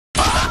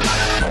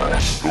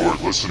You're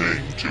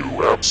listening to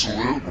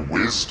Absolute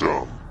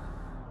Wisdom.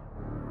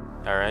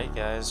 Alright,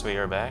 guys, we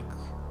are back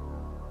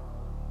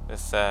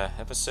with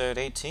episode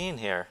 18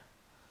 here.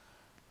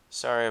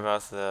 Sorry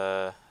about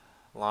the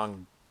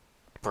long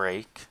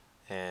break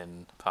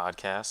in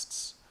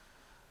podcasts.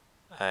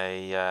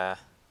 I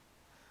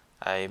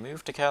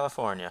moved to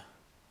California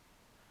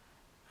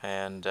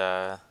and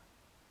kind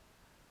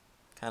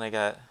of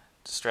got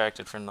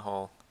distracted from the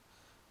whole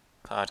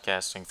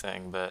podcasting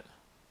thing, but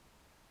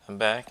I'm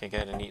back. I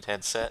got a neat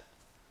headset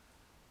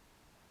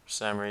for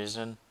some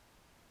reason,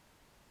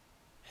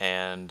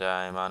 and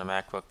I'm on a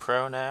MacBook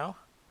Pro now,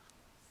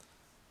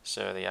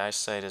 so the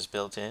eyesight is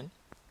built in.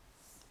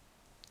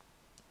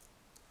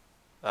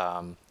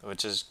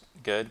 Which is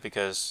good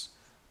because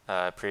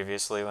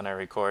previously when I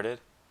recorded,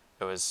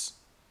 it was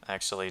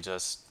actually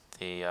just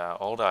the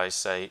old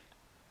eyesight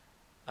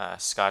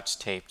scotch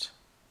taped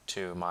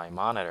to my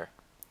monitor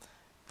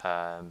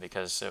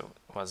because it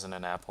wasn't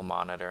an Apple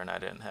monitor and I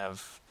didn't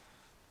have,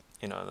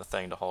 the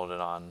thing to hold it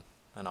on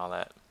and all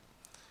that.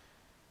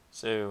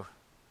 So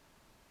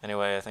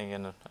anyway, I'm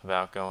thinking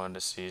about going to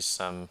see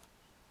some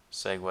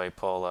Segway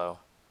Polo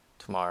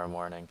tomorrow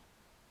morning.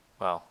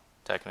 Well,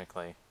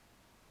 technically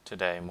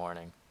today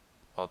morning.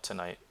 Well,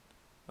 tonight,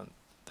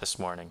 this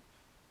morning.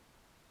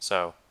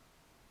 So,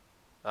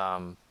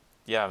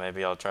 yeah,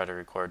 maybe I'll try to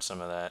record some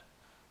of that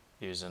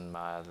using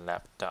my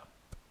laptop.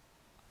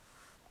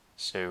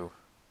 So,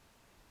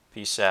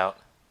 peace out.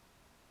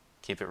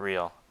 Keep it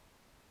real.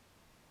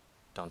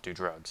 Don't do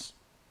drugs.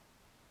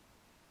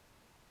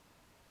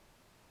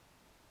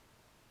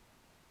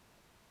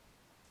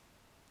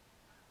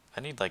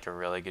 I need like a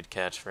really good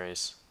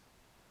catchphrase.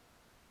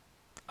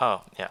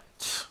 Oh, yeah.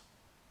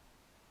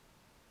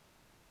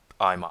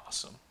 I'm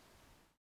awesome.